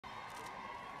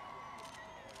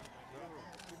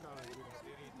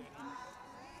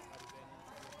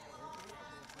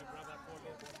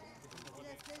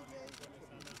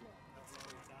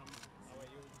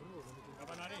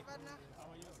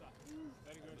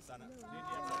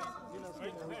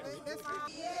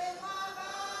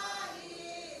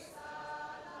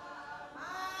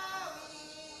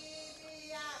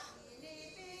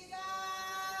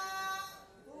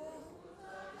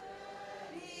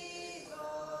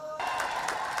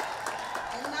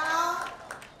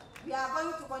We are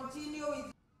going to continue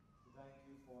with. Thank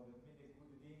you for the many good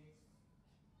things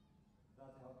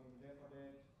that have been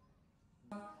recorded.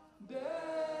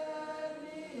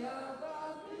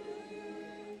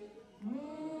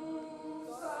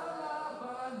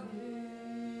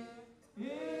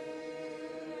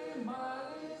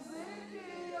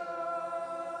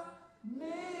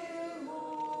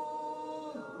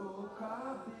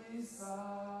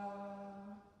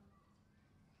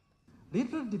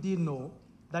 Little did he know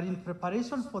that in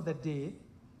preparation for the day,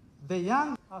 the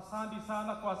young... Asante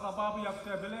sana kwa sababu ya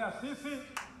kutembelea sisi.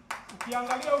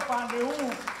 Ukiangalia upande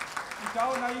huu,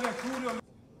 utaona ile shule.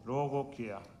 Rogo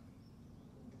kia.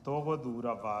 Togo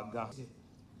dura vaga.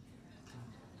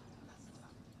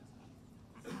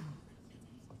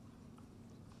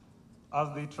 As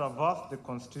they traversed the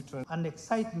constituency. And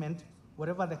excitement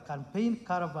wherever the campaign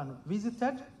caravan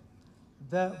visited,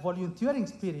 the volunteering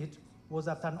spirit was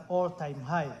at an all-time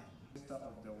high.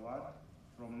 Of the word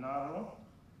from Naro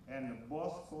and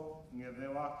Bosco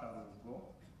Ngedewa Karugo,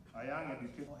 a young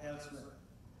educator. Elsewhere.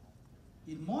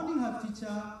 In morning, her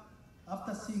teacher,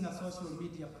 after seeing a social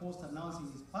media post announcing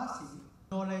his passing,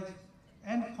 knowledge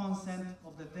and consent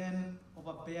of the then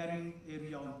overbearing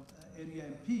area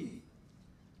MP.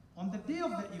 On the day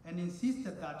of the event, and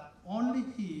insisted that only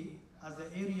he, as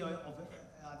the area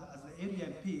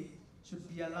MP, should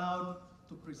be allowed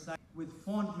to preside with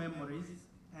fond memories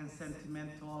and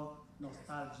sentimental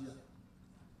nostalgia.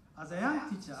 As a young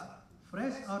teacher,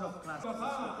 fresh out of class,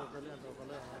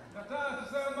 nataka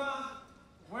kusema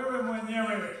wewe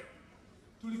mwenyewe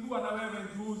tulikuwa na wewe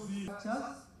juzi.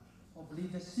 Of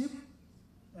leadership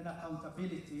and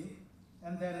accountability,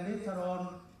 and then later on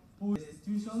put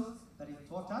institutions that he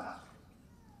taught at.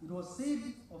 It was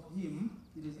said of him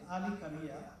in his early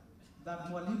career that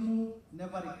Mwalimu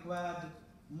never required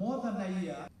more than a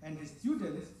year, and his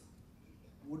students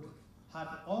who had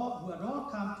all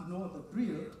come to know the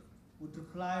drill would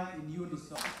reply in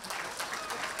unison.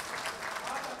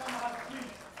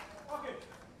 Okay.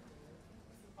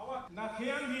 Na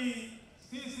Kiangi,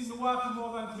 sisi ni watu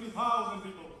more than 3,000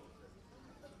 people.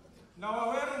 Na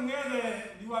Waweru Ng'ede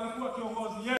ni walikuwa kiongozi yetu.